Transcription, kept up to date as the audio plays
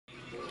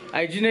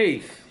Hey,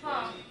 Janice.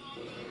 Huh?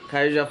 Can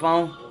I use your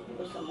phone?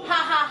 Ha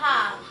ha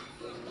ha.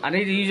 I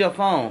need to use your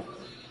phone.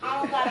 I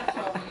don't got a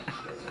phone.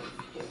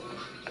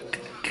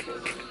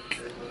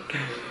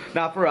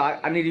 Nah, for real,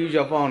 I need to use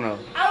your phone though.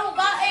 I don't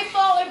got a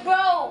phone, it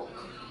broke.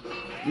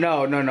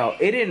 No.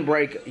 It didn't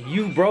break.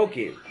 You broke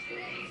it.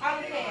 I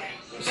don't care.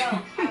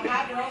 No, I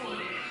have it on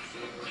me.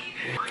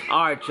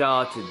 Alright,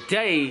 y'all.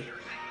 Today,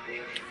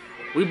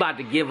 we about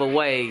to give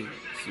away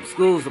some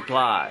school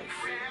supplies.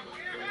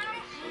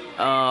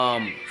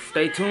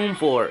 Stay tuned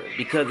for it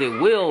because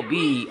it will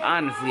be,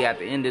 honestly, at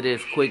the end of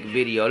this quick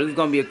video. This is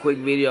going to be a quick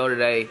video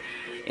today,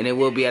 and it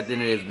will be at the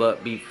end of this.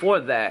 But before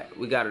that,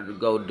 we got to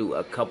go do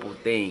a couple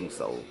things.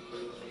 So,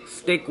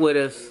 stick with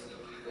us.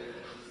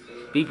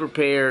 Be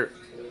prepared.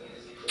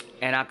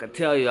 And I can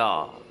tell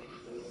y'all,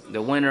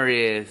 the winner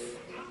is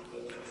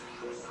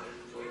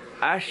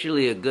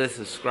actually a good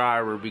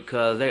subscriber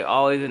because they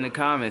always in the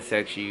comment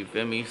section, you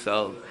feel me?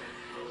 So,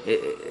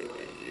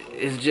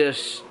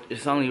 it's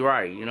only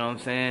right, you know what I'm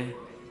saying?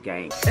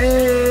 Gang.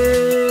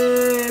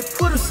 Hey,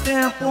 put a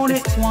stamp on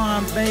it,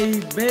 Twan,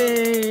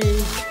 baby.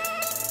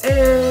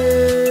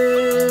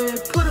 Hey,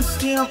 put a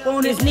stamp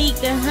on it.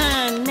 Sneaker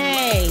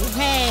honey,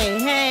 hey,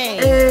 hey.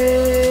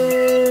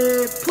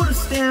 Hey, put a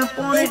stamp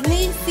on it.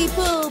 Nipsey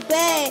Poo,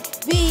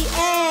 baby,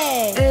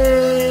 hey.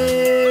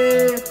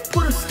 Hey,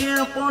 put a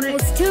stamp on it.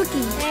 It's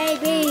Tuki,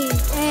 baby,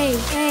 hey.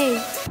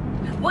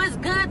 What's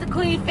good, the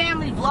Queen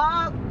Family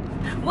Vlog?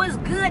 What's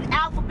good,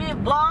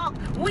 Alphabet Vlog?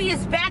 We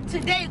is back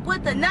today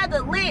with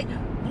another lit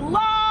vlog.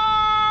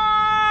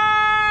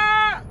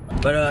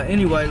 But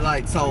anyway,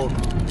 like, so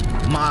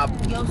my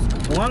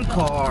one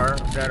car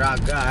that I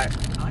got,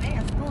 Oh, they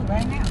in school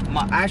right now.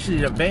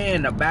 actually the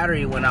van, the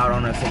battery went out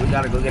on us, so we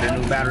gotta go get a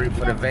new battery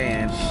for the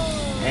van.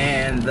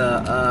 And the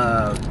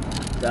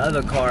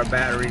other car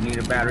battery need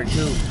a battery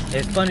too.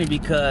 It's funny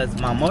because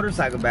my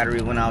motorcycle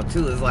battery went out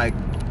too. It's like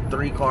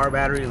 3 car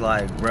batteries,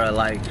 like, bruh,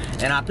 like,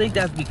 and I think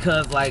that's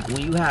because, like,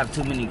 when you have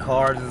too many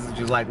cars, it's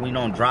just like when you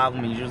don't drive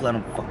them and you just let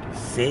them fucking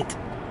sit,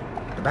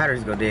 the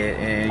batteries go dead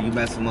and you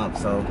mess them up.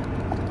 So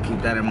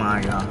keep that in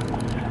mind, y'all.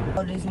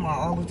 Oh, this one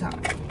all the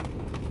time.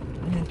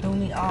 And it threw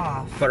me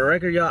off. For the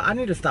record, y'all, I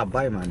need to stop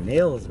biting my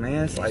nails,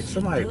 man. It's like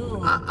somebody,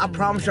 I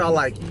promise y'all,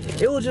 like,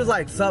 it was just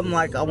like something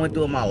like I went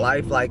through in my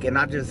life, like, and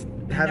I just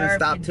haven't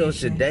stopped till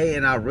today,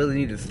 and I really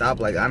need to stop.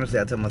 Like, honestly,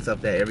 I tell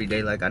myself that every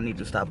day, like, I need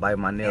to stop biting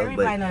my nails.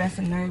 Everybody but know that's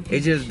a nerve. it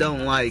just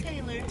don't, like,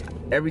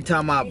 every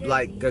time I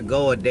like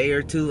go a day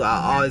or two,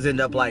 I always end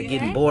up like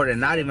getting bored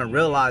and not even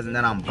realizing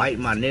that I'm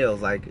biting my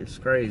nails. Like, it's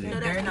crazy.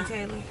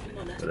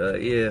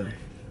 But yeah.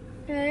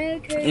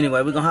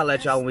 Anyway, we're gonna holler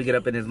at y'all when we get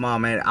up in this mall,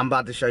 man. I'm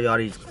about to show y'all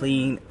these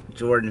clean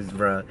Jordans,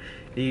 bruh.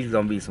 These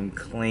gonna be some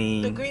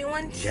clean, The green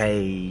ones?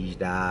 J's,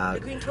 dog.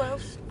 The green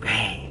 12s?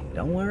 Bang.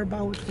 Don't worry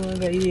about which ones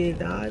that is,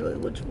 dog.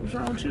 What's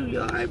wrong with you,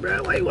 y'all? Hey,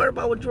 bro, why you worry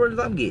about what Jordans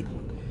I'm getting?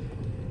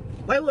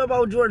 Why you worry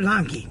about what Jordans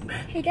I'm getting,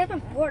 bruh? Hey, that's from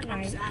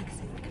Fortnite. You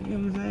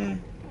know what I'm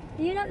saying?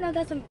 You don't know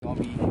that's from...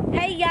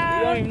 Hey, y'all.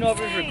 You don't even know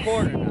if it's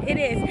recording. It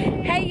is.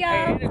 Hey, y'all.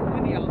 Hey, it's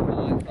windy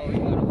outside, so you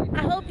know.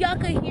 I hope y'all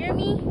could hear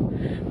me,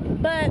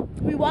 but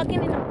we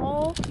walking in the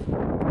mall.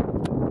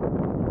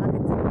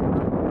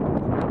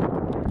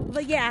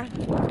 But yeah.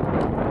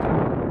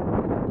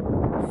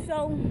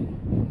 So,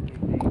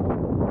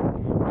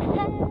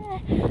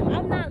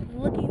 I'm not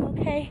looking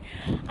okay.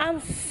 I'm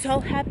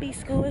so happy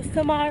school is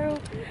tomorrow.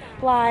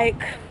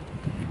 Like,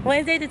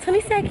 Wednesday the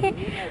 22nd,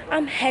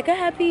 I'm hecka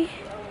happy.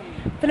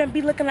 Gonna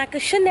be looking like a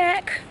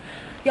shenak.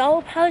 Y'all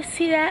will probably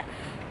see that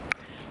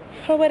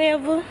or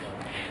whatever.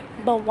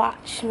 But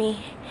watch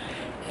me.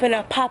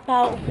 Gonna pop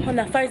out on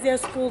the first day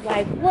of school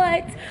like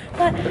what?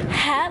 What?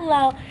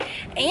 Hello.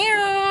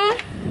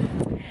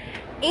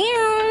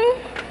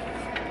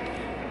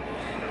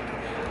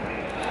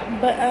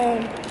 But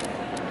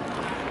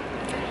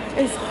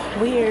it's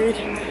weird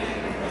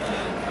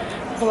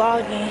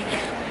vlogging.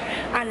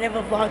 I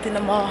never vlogged in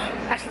the mall.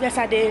 Actually, yes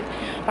I did,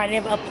 but I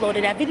never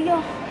uploaded that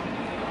video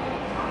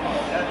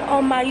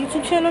on my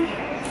YouTube channel.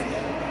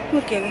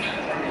 Looking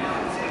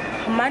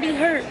mighty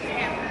hurt.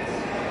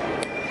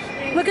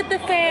 Look at the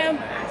fam.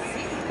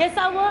 Yes,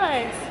 I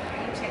was.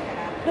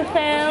 The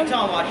fam. What you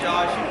talking about,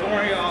 y'all? She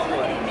boring y'all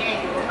what?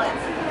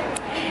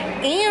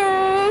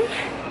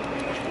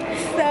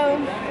 So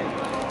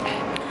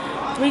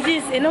we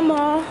just in the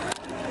mall.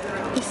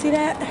 You see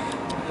that?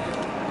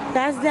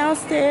 That's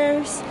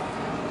downstairs.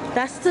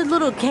 That's the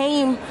little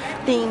game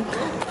thing.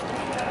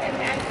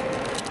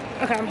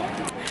 Okay.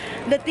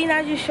 The thing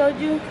I just showed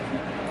you,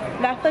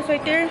 that place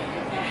right there,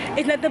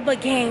 it's nothing but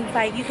games.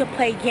 Like, you can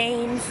play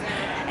games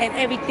and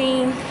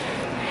everything.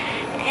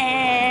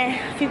 And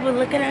people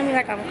looking at me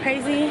like I'm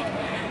crazy.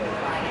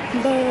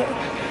 But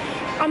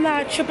I'm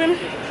not tripping.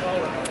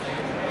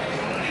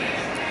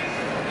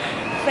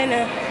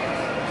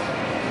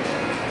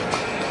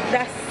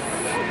 That's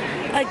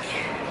a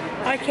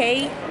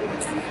arcade.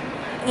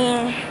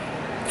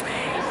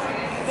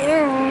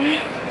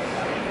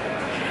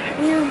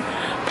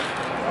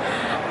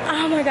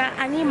 Oh my god,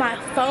 I need my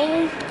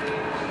phone.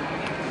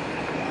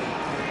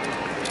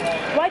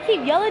 Why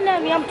keep yelling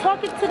at me? I'm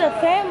talking to the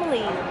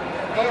family.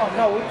 Hold on,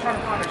 no, we're trying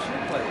to find a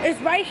shoe place.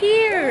 It's right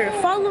here.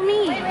 Follow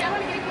me. Wait, I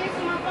want to get a case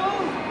on my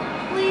phone.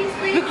 Please,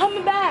 please. We're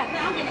coming back. No,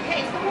 I'm getting a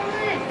case. Come on.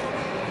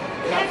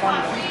 Gotta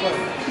find a shoe place.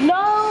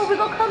 No, we're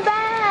gonna come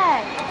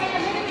back.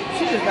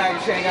 She just mad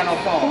 'cause she ain't got no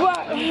phone.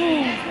 What? Look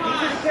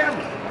at the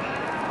camera.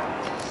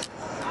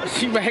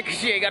 She mad 'cause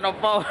she ain't got no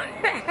phone.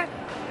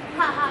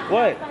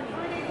 What?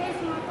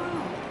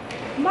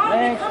 Mom,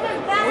 Man, we're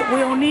coming back. we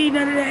don't need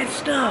none of that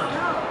stuff.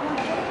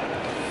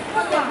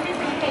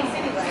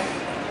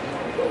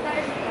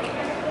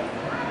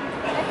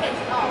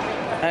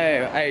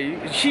 Hey,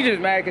 she just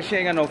mad 'cause she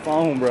ain't got no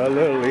phone, bro,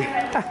 literally.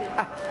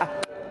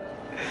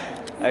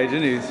 Hey,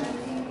 Janice.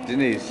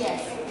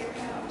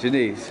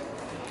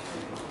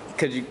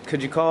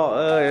 Could you call,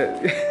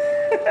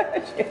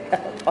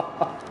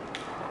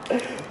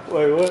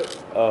 Wait, what?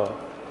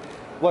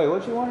 Wait,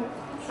 what you wanted?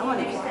 I want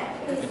it.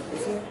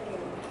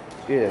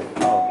 Yeah,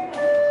 oh.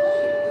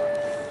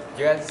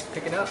 You guys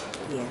picking up?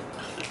 Yeah.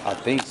 I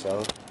think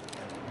so.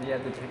 Do you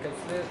have the pickup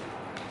slip?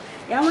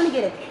 Yeah, I want to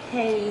get a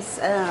case.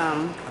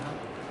 I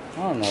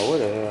don't know, what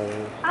the hell is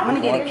it? I want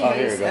to get a Oh,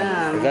 here case. we go.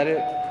 Is that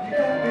it?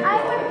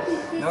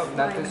 Nope,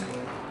 not this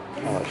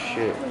one. Oh,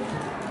 shit.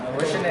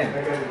 What's your name?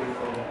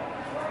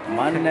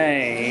 My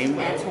name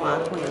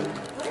Antoine Queen.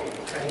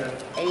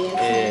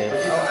 is...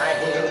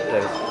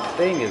 The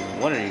thing is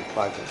one of these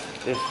pockets.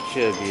 This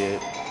should be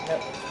it.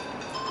 Yep.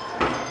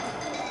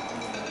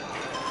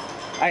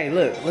 Hey,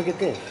 look at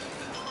this.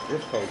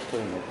 This case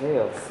clean as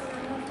hell.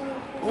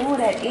 Ooh,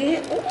 that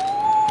is. Ooh.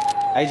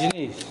 Hey,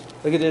 Janice,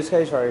 look at this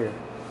case right here.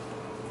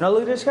 No,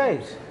 look at this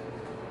case.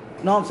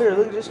 No, I'm serious.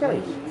 Look at this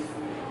case.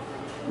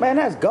 Man,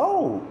 that's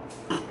gold.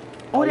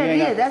 Oh, you that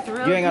ain't is. got- That's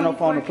real. You ain't got no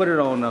phone to put it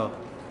on, though.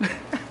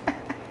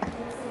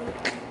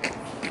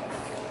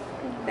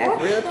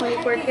 That's real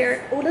 24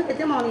 karat. Oh, look at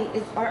them on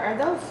these. Are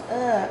those?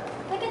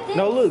 Look at this.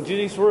 No, look,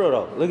 Janice, for real,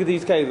 though. Look at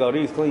these cases, though.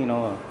 These clean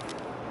on.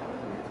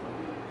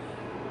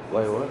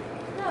 Wait, what?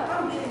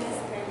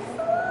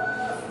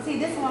 See,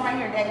 this one right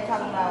here, Daddy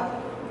talking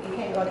about. You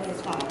can't go to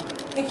his phone.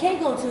 It can't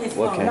go to his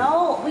What phone. can't?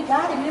 No, we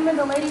got it.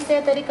 Remember the lady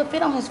said that it could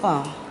fit on his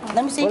phone.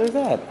 Let me see. What is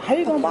that? How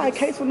you gonna buy a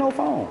case with no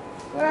phone?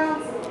 Well,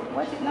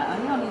 what you? No,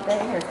 you don't need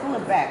that here. School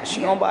is back.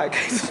 She gonna buy a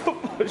case of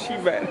phone. She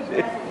mad as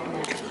shit.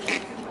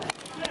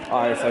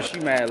 Alright, so she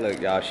mad. Look,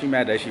 y'all. She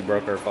mad that she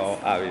broke her phone.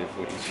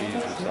 Obviously, she's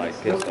just like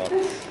pissed off.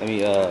 Let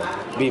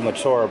me be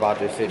mature about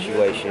this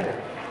situation.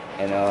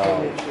 And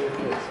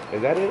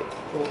is that it?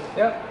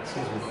 Yep.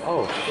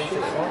 Oh shit.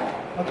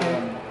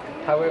 Okay.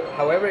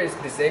 However, it's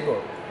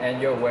disabled,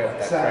 and you're aware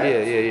of that,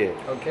 right?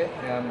 Yeah. Okay.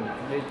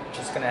 You're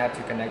just gonna have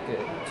to connect it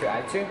to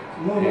iTunes.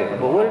 Yeah.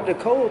 But where did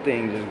the code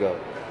thing just go?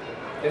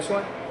 This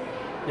one.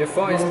 Your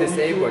phone is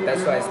disabled.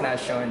 That's why it's not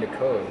showing the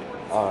code.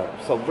 Alright,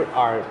 so bring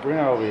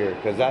her over here,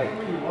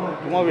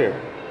 come over here.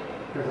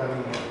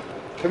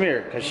 Come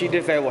here, cause she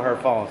disabled her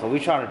phone, so we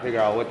trying to figure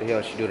out what the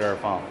hell she do to her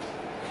phone.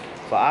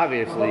 So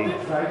obviously,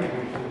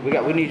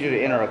 we need you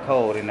to enter a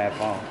code in that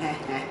phone.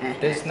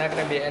 There's not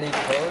gonna be any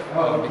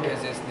code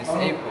because it's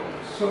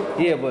disabled.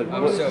 Yeah, but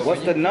So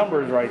what's the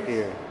numbers right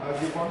there?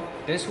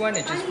 This one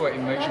is just for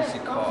emergency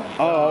call.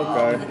 Oh, You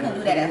okay. couldn't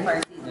do that at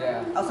first.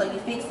 Yeah. Oh, so you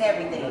fixed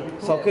everything.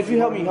 So could you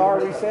help me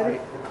hard reset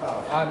it?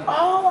 Oh, I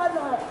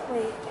know.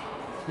 Wait.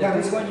 Yeah,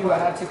 this one you will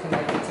have to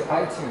connect it to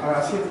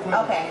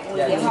iTunes. Okay, when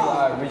Yeah, you get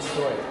home. to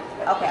restore it.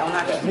 Okay, on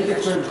our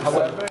computer.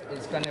 However,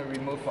 it's gonna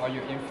remove all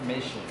your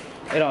information.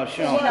 It don't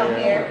show. She don't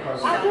care.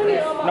 I do need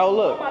all my, No,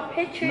 look. all my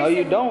pictures. No,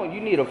 you and- don't.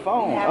 You need a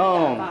phone. You have to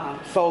get a phone.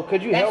 So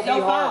could you That's help me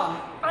your hard?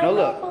 phone. I No, know,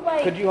 look. but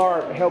like- Could you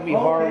help me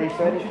hard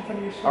reset it?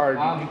 Or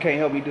you can't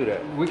help me do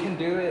that? We can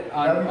do it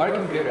on our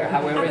computer.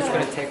 However, it's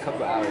gonna take a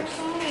couple hours.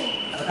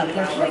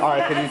 All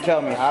right. Could you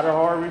tell me how to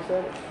hard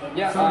reset it?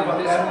 Yeah, this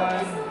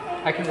one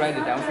I can write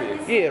it down for you.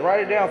 Yeah,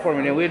 write it down for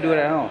me, then we'll do it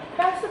at home.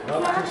 That's the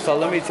plan. So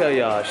let me tell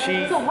y'all, So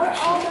where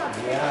all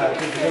my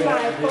pictures and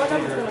my phone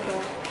number's gonna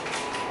go?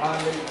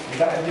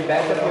 You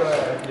back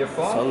up your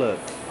phone? so look,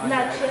 Not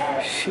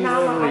yet. she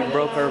Now my literally ID.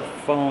 broke her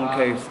phone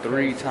case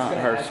 3 times,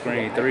 her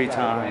screen 3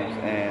 times,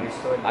 and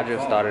I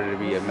just thought it'd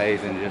be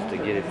amazing just to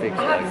get it fixed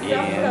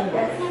again.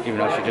 Even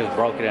though she just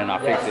broke it and I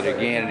fixed it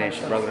again, and then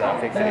she broke it and I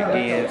fixed it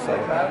again.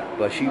 So,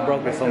 but she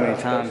broke it so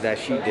many times that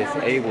she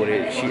disabled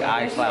it. She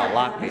iCloud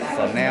locked it.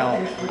 So now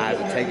I have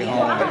to take it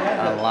home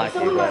and unlock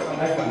it.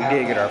 But we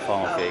did get our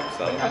phone fixed.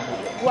 So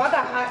Well,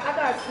 I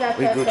got Snapchat.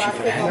 We Gucci so I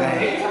for think that, I'm-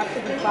 man. I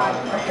should be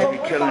fine. we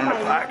killing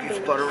the pockets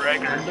for the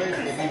record.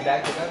 If you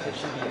back it up, it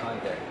should be on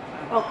there.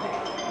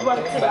 Okay. Run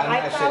to But the I'm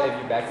not sure iCloud.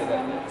 if you backed it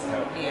up yet.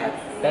 So Yeah.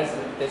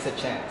 there's a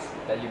chance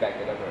that you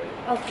backed it up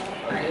already.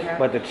 Okay.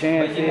 But the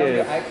chance But you know your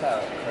is,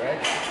 iCloud,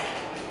 correct?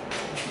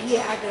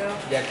 Yeah, I do.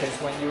 Yeah, because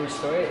when you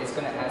restore it, it's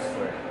gonna ask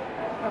for it.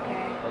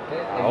 Okay.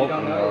 Okay? If hope you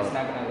don't you know know. it, it's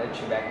not gonna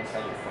let you back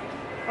inside your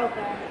phone.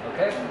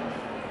 Okay. Okay?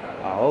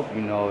 I hope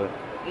you know it.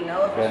 You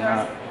know it for Better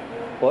not. sure.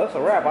 Well, it's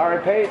a wrap. I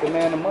already paid the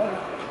man the money.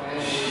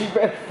 She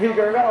better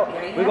figure it out.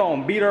 We're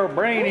gonna beat her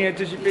brain in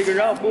until she figure it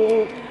out,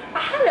 boo. I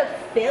had a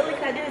feeling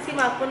 'cause I didn't see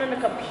my phone on the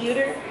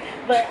computer,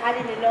 but I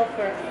didn't know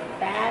for a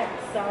fact,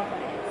 so I was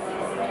like,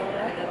 well,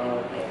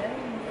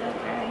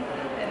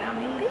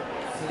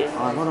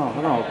 Hold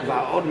on, because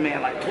I owe the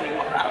man like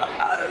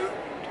 $21.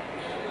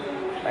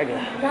 Right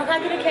there. Y'all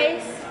gotta get a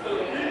case?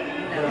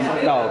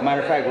 No,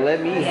 matter of fact,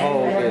 let me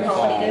hold this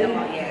phone.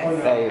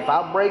 Hey, if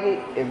I break it,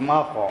 it's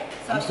my fault.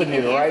 So I'm she putting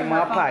can it right in answer my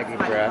her phone pocket,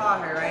 if I bruh. call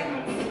her, right?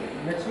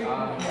 Next week?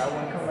 That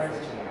one comes.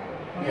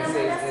 It's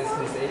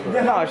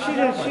disabled. No, she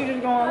just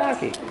gonna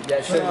unlock it.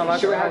 Yeah, she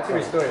will have to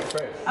restore it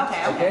first.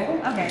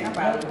 Okay, no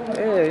problem.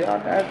 Yeah, y'all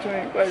can ask too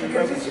many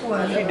questions,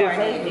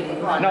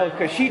 bro. No,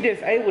 because she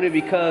disabled it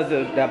because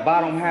the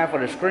bottom half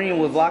of the screen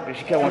was locked and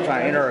she kept on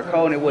trying to enter her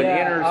code and it wouldn't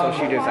enter, so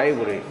she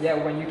disabled it.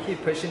 Yeah, when you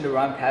keep pushing the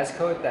wrong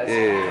passcode, that's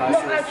Yeah. No,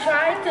 I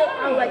tried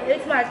to like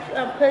it's my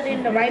put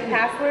in the right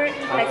password.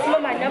 Like some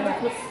of my numbers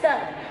was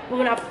stuck. But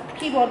when I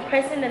keep on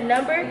pressing the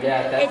number, it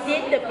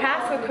did the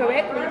password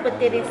correctly, but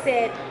then it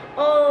said,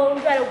 "Oh,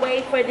 we gotta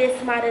wait for this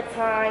amount of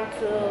time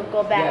to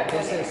go back."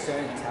 Yeah, there's a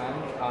certain time.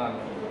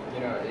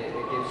 You know, it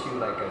gives you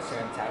like a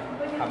certain time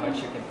how much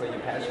you can put your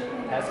passcode.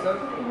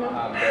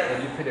 But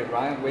if you put it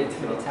wrong, way too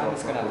many times,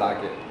 it's gonna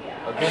lock it.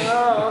 Okay.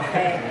 Oh,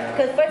 okay.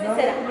 Because first it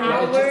said an Yeah,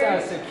 hour. it's just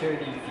our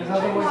security feature.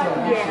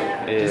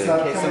 Yeah. Just in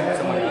case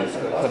someone else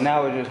goes. So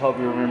now we just hope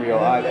you remember your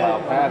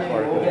iCloud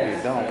password because if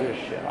you don't, this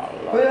shit all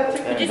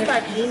locked. You just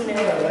got Gmail.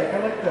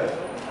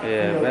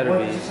 Yeah, better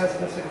be.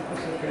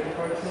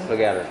 Look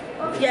at her.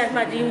 Yeah, it's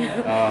my Gmail.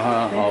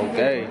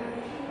 Okay.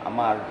 I'm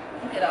out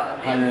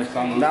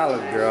 $100-something,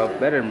 girl.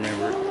 Better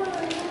remember it.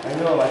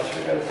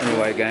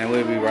 Anyway, gang,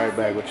 we'll be right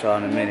back with y'all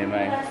in a minute,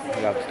 man.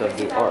 We got stuff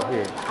to do. Oh,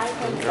 here.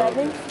 iPhone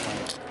 7.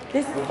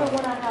 This is the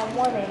one I have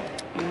wanted.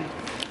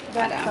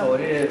 Oh,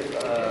 it is.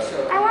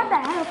 I want the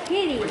Hello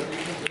Kitty.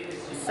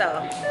 So,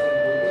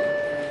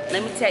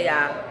 let me tell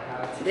y'all,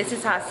 this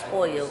is how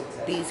spoiled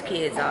these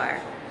kids are.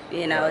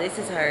 You know, this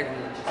is her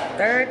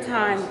third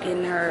time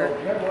getting her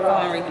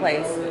phone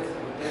replaced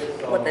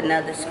with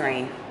another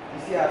screen.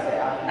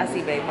 I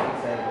see, baby.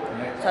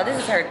 So this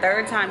is her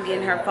third time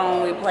getting her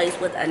phone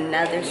replaced with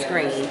another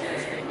screen.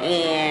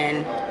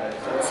 And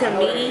to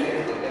me,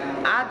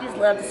 I just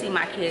love to see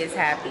my kids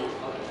happy.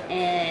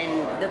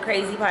 And the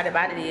crazy part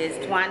about it is,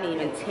 Twan didn't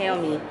even tell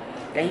me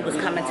that he was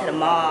coming to the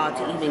mall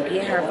to even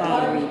get her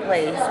phone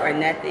replaced or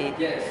nothing.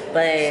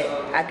 But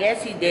I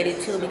guess he did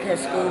it too because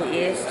school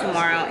is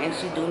tomorrow and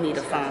she do need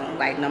a phone,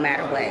 like no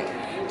matter what.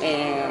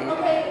 And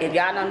if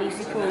y'all know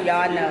Niecy Pooh,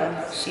 y'all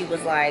know she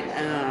was like,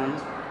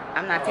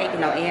 I'm not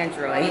taking no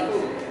Android.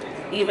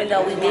 Even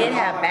though we did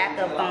have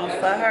backup phones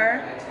for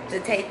her to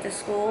take to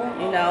school,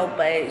 you know,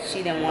 but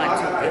she didn't want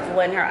to. If it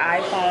wasn't her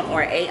iPhone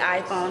or a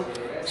iPhone,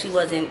 she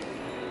wasn't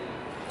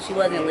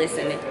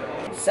listening.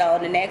 So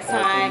the next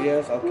time,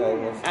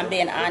 I'm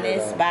being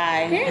honest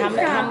by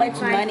how much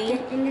money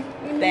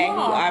that he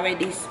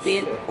already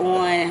spent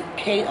on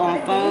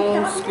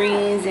phone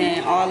screens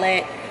and all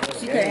that.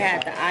 She could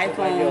have had the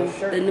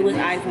iPhone, the newest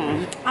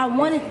iPhone. I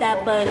wanted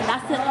that, but I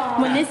said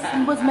when this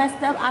was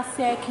messed up, I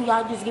said, "Can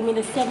y'all just give me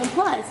the 7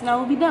 Plus and I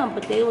will be done?"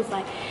 But they was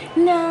like,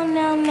 "No."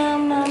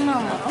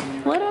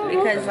 What?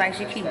 Because like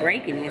she keep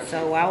breaking it,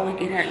 so why would we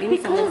get her? Give me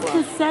some lip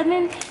Because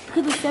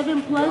the 7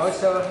 You Plus.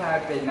 also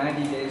have a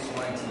 90 days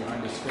warranty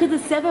on the screen.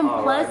 Because the 7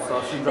 Plus,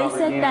 they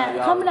said that.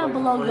 Comment down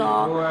below,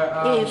 y'all,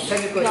 if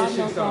technical y'all know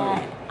issues that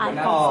only.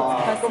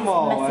 iPhone Plus is messing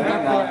up with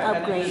an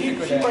upgrade. She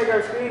break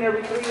her screen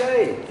every 3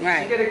 days.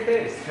 Right. Get a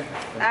case.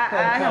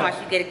 I know why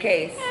she get a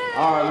case.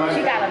 All right,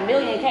 She got a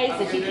million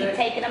cases. She keep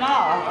taking them all.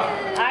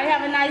 All right,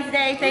 have a nice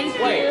day. Thank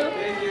you.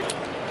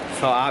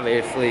 So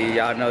obviously,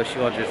 y'all know she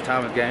wants this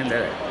Thomas game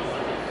that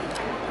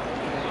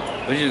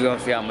we're just gonna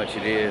see how much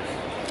it is.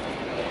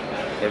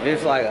 If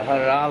it's like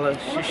 $100,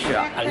 she should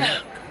I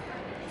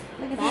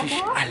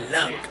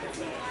look.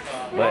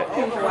 But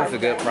it's a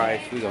good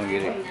price. We're gonna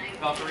get it.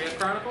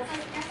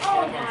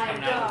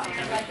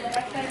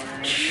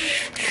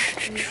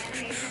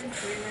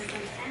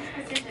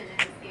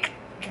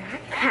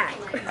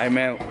 Hey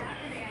man.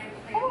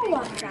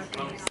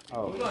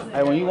 Oh.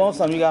 Hey, when you want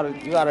something, you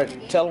gotta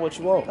tell her what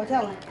you want. Go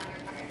tell her.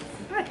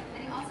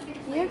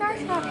 You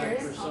guys have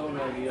this.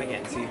 I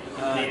can't see.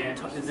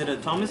 Is it a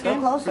Thomas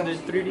game for the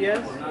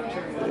 3DS?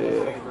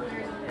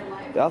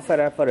 Yeah. Y'all say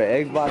that for the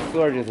Xbox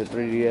store or just a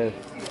 3DS?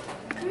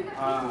 You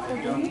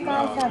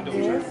guys have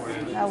this.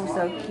 That was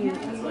so cute.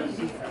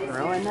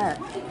 Growing up.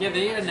 Yeah,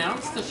 they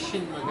announced the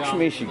Shin Megami. What you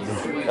mean she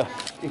grew up?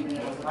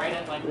 Right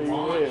at like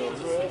launch, it was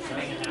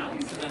being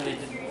announced, and then they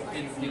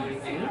didn't do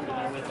anything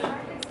after that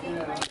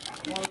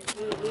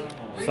with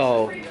it.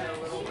 So,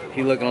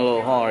 he looking a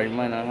little hard. He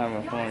might not have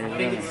a phone.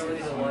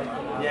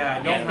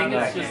 Yeah, I think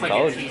it's just like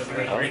a teaser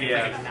for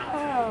 3DS.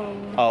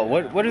 Oh,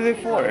 what is it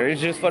for?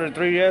 It's just for the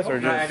 3DS or I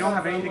just? don't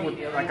have anything with,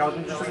 like, I was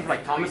just looking for,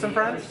 like, Thomas and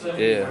Friends.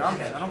 Yeah.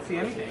 I don't see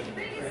anything.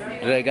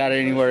 Do they got it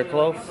anywhere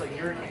close?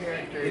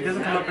 It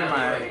doesn't come up in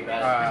my,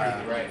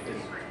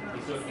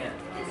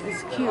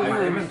 It's cute.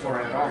 my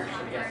inventory at all.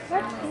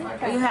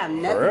 You have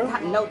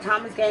nothing, no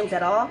Thomas games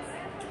at all?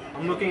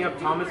 I'm looking up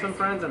Thomas and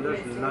Friends, and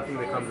there's nothing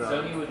that comes up.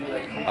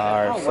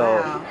 Alright, so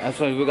wow. that's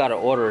when we gotta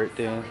order it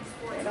then.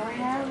 They don't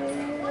have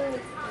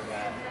it.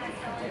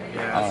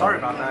 Yeah, sorry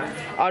about that.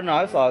 Oh no,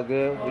 it's all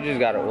good. We just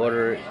gotta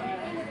order it.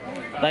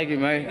 Thank you,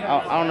 man.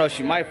 I don't know.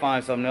 She might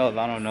find something else.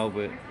 I don't know,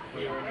 but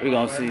we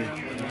gonna see.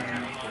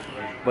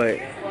 But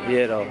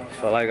yeah, though.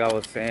 So like I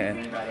was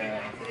saying,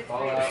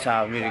 it's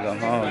time for me to go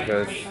home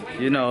because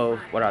you know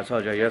what I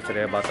told you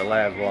yesterday about the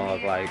last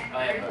vlog. Like,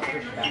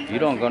 you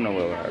don't go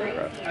nowhere with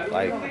her, bro.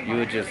 Like, you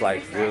were just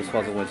like, we were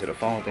supposed to went to the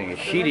phone thing, and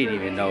she didn't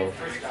even know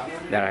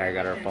that I had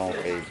got her phone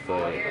case.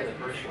 But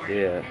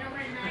yeah,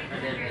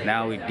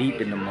 now we deep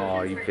in the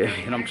mall, you feel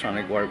me? And I'm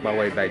trying to work my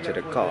way back to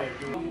the car.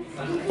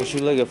 What you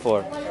looking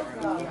for?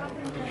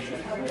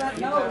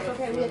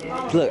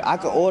 Look, I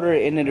could order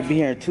it and it'll be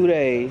here in 2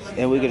 days,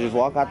 and we could just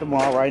walk out the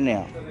mall right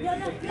now.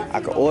 I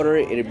could order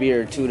it, it'll be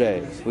here in 2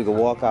 days. We could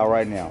walk out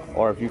right now.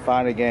 Or if you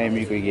find a game,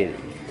 you could get it.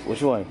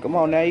 Which one? Come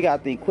on now, you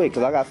gotta think quick,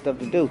 because I got stuff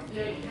to do.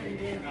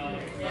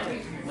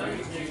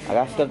 I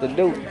got stuff to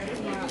do.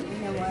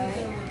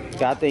 You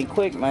gotta think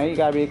quick, man. You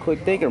gotta be a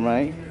quick thinker,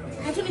 man.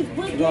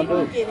 What you gonna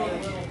do?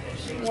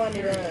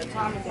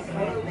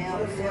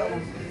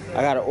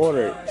 I gotta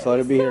order it, so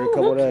it'll be here in a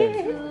couple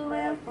days.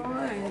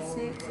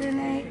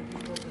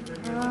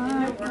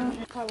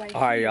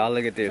 Alright, y'all,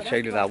 look at this.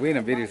 Check this out. We in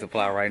a video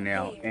supply right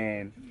now,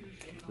 and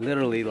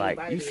literally, like,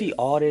 you see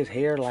all this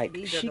hair, like,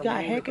 she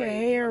got heck of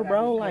hair,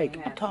 bro. Like,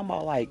 I'm talking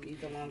about, like,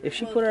 if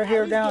she put her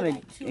hair down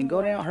and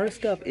go down, her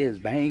stuff is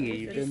banging,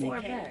 you feel me?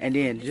 And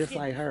then just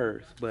like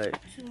hers, but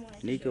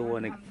Nika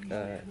wanna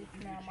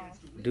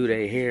do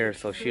their hair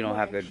so she don't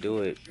have to do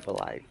it for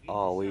like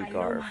all week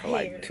or for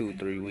like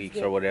 2-3 weeks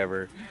or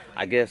whatever.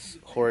 I guess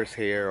horse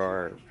hair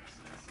or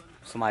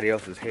somebody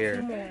else's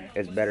hair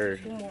is better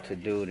to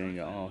do than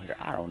your own hair.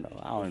 I don't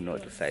know. I don't even know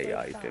what to say,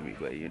 y'all. You feel me?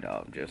 But you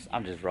know,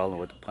 I'm just rolling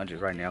with the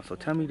punches right now. So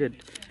tell me the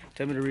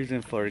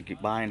reason for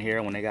buying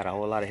hair when they got a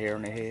whole lot of hair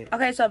on their head.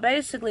 Okay, so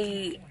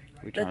basically,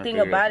 the thing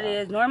about it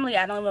is, normally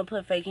I don't even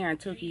put fake hair in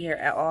Tuki hair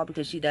at all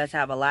because she does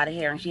have a lot of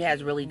hair and she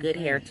has really good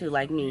hair too,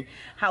 like me.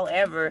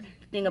 However,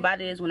 the thing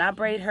about it is when I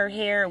braid her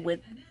hair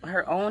with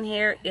her own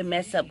hair, it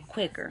messes up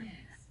quicker.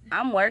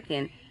 I'm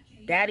working,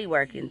 daddy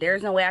working.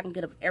 There's no way I can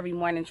get up every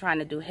morning trying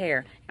to do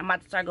hair. I'm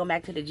about to start going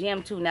back to the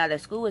gym too now that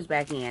school is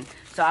back in.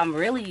 So I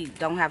really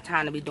don't have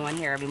time to be doing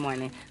hair every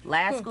morning.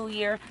 Last school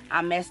year,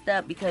 I messed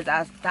up because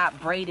I stopped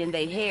braiding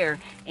their hair,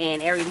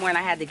 and every morning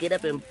I had to get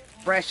up and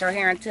brush her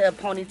hair into a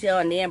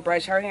ponytail and then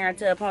brush her hair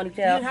into a ponytail. You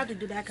didn't have to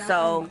do that.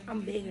 So I'm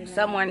bigger now.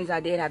 Some mornings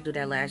I did have to do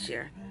that last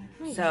year.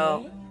 Okay.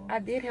 So I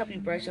did help you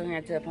brush your hair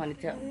into a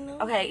ponytail. No.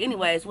 Okay,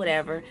 anyways,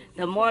 whatever.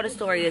 The moral of the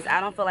story is I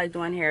don't feel like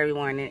doing hair every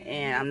morning,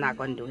 and I'm not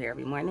going to do hair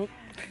every morning.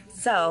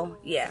 So,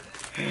 yeah.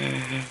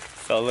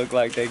 So it look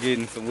like they're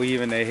getting some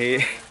weave in their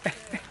head.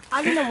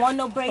 I didn't want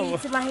no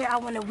braids in my hair. I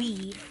want to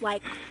weave,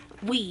 like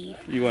weave.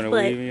 You want to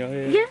weave in your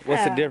hair? Yeah.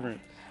 What's the difference?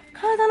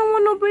 Cause I don't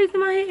want no braids in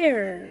my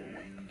hair.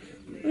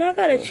 And I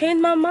gotta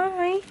change my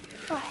mind.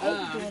 I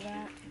hate doing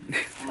that.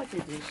 How much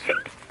is this?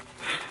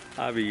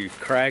 I be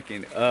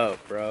cracking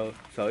up, bro.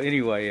 So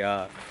anyway,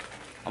 I'm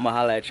gonna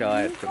holler at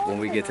y'all when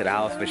we get to the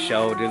house for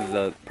sure. This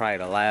is probably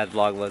the last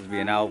vlog of us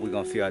being out. We're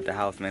gonna see you at the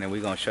house, man, and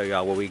we're gonna show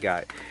y'all what we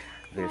got.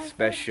 This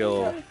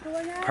special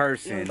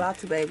person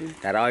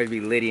that always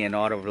be litty in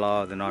all the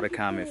vlogs and all the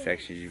comment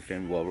sections, you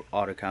feel me? Well,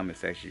 all the comment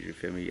sections, you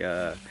feel me?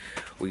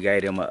 We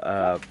gave them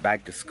a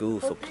back to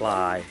school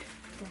supply.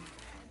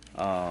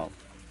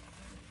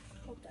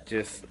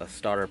 Just a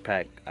starter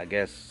pack, I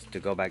guess, to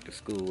go back to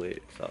school with.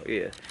 So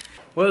yeah,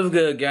 what's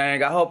good,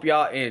 gang? I hope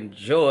y'all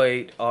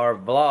enjoyed our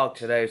vlog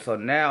today. So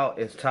now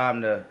it's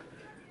time to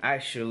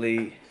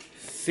actually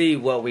see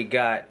what we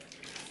got.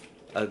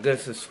 A good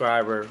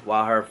subscriber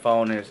while her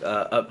phone is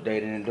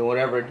updating and doing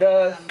whatever it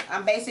does.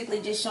 I'm basically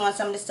just showing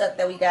some of the stuff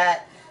that we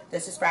got the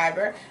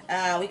subscriber.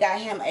 We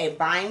got him a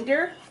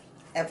binder.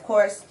 Of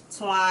course,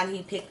 Twan,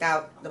 he picked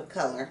out the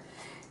color.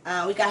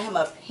 We got him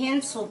a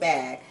pencil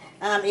bag.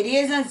 It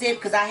is unzipped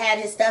because I had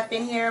his stuff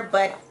in here,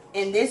 but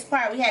in this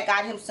part we had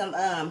got him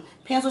some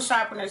pencil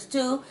sharpeners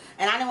too,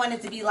 and I didn't want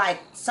it to be like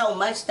so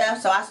much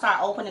stuff, so I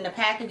started opening the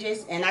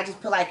packages and I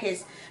just put like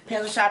his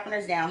pencil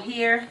sharpeners down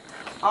here.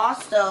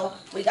 Also,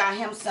 we got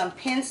him some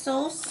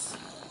pencils,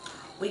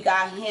 we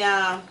got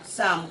him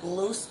some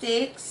glue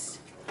sticks,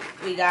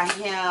 we got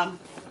him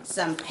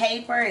some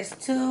paper. It's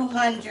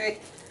 200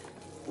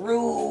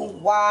 rule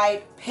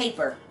wide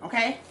paper,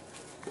 okay?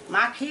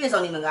 My kids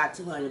don't even got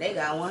 200. They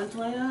got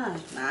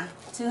 129. Nah,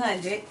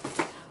 200.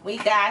 We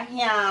got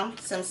him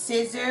some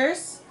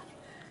scissors.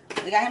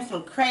 We got him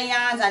some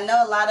crayons. I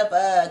know a lot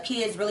of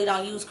kids really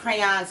don't use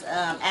crayons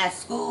at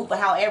school, but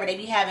however, they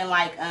be having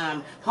like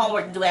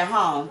homework to do at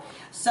home.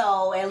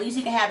 So at least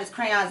he can have his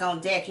crayons on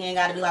deck. He ain't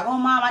got to be like, oh,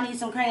 Mom, I need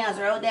some crayons,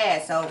 or oh,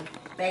 Dad. So,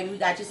 baby, we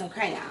got you some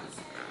crayons.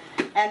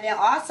 And then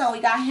also, we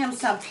got him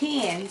some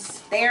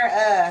pens.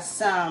 They're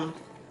some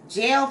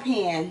gel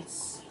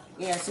pens.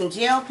 Yeah, some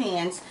gel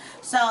pens.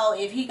 So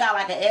if he got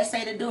like an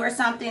essay to do or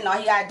something, all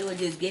he gotta do is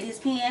just get his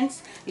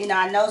pens. You know,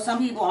 I know some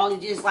people only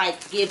just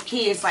like give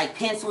kids like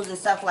pencils and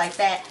stuff like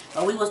that,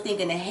 but we was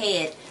thinking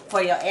ahead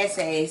for your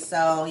essays.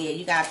 So yeah,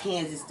 you got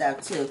pens and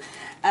stuff too.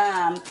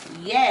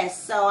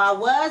 Yes, so I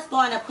was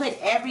going to put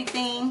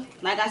everything,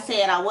 like I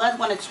said, I was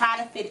going to try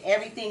to fit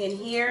everything in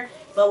here.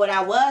 But what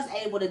I was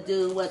able to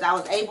do was I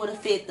was able to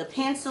fit the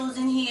pencils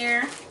in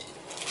here.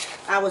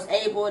 I was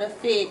able to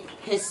fit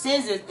his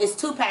scissors. It's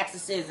 2 packs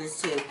of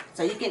scissors too,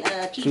 so you can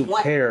keep 2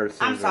 one. pair of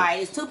scissors. I'm sorry,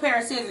 it's 2 pair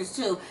of scissors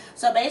too.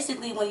 So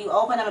basically, when you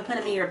open them and put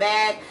them in your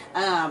bag,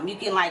 you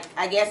can, like,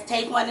 I guess,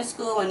 take one to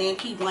school and then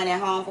keep one at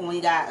home for when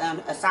you got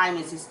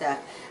assignments and stuff.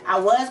 I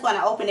was going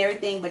to open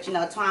everything, but you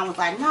know, Twan was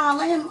like, "No,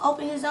 let him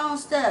open his own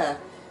stuff."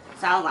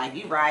 So I was like,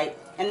 "You right."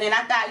 And then I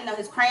thought, you know,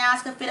 his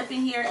crayons could fit up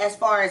in here as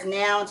far as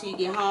now until you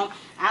get home.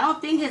 I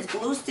don't think his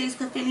glue sticks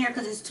could fit in here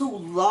because it's too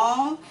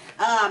long.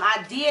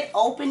 I did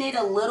open it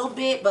a little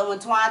bit, but when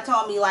Twan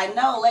told me, like,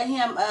 no, let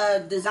him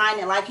design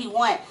it like he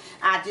want,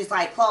 I just,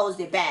 like,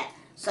 closed it back.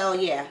 So,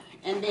 yeah.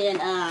 And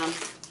then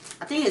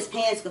I think his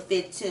pants could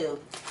fit, too.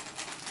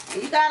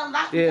 You got a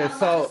lot, yeah,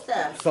 got a lot of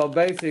stuff. So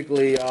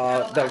basically,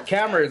 the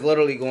camera is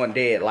literally going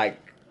dead. Like,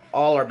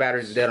 all our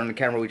batteries are dead on the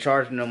camera. We're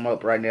charging them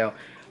up right now.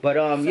 But,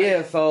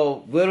 yeah,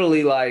 so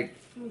literally, like,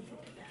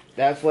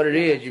 that's what it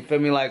is. You feel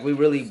me? Like, we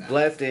really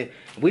blessed it.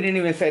 We didn't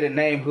even say the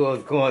name who it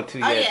was going to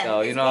yet, yeah,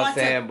 though. You know what I'm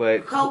saying?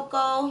 But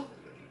Coco,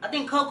 I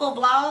think Coco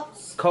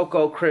Vlogs.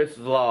 Coco Chris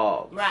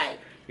Vlogs. Right.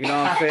 You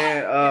know what I'm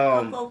saying?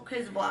 Coco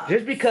Chris Vlogs.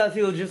 Just because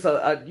he was just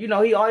you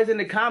know, he always in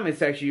the comment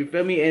section, you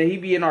feel me? And he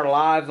be in our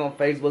lives on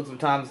Facebook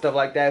sometimes and stuff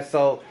like that.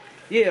 So,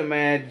 yeah,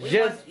 man,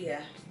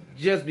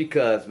 just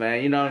because,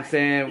 man, you know what I'm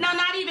saying? No,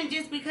 not even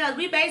just because.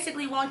 We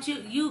basically want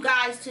you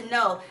guys to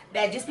know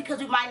that just because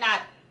we might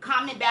not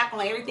comment back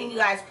on everything you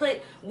guys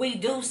put, we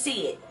do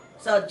see it.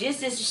 So just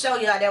to show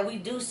y'all that we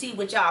do see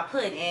what y'all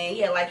put. And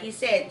yeah, like he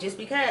said, just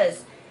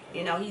because,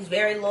 you know, he's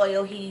very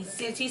loyal.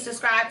 Since he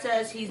subscribed to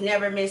us, he's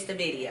never missed a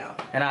video.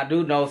 And I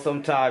do know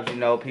sometimes, you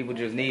know, people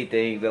just need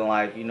things in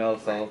life, you know,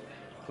 so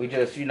we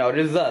just, you know,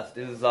 this is us.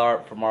 This is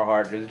from our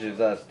heart. This is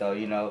just us, though,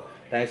 you know.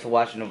 Thanks for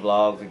watching the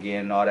vlogs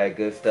again and all that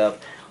good stuff.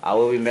 I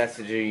will be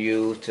messaging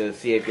you to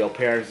see if your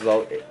parents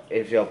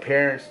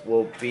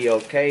will be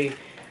okay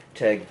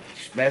to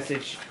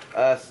message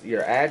us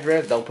your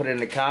address. Don't put it in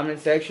the comment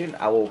section.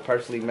 I will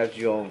personally message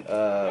you on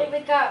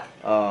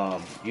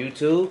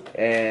YouTube,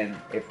 and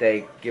if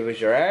they give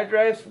us your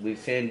address, we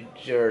send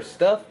your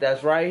stuff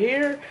that's right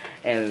here,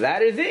 and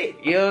that is it.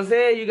 You know what I'm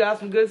saying? You got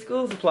some good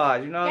school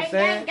supplies. You know what I'm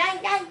saying?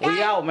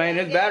 We out, man.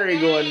 This battery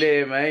going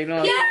dead, man. You know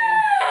what I'm saying?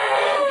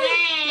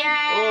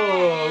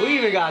 Oh, we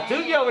even got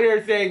Tuki over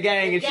there saying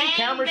gang, and she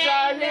camera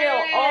shy as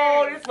hell.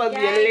 Oh, this must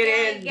be a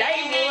little day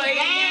boy.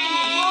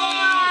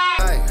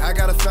 I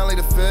got a family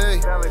to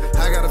feed.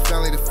 I got a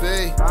family to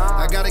feed.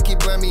 I gotta keep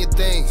blaming your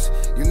things.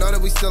 You know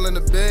that we still in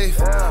the beef.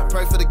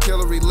 Pray for the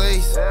killer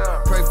release.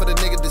 Pray for the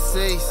nigga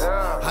deceased.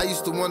 I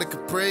used to want a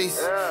caprice.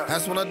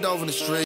 That's when I dove in the street.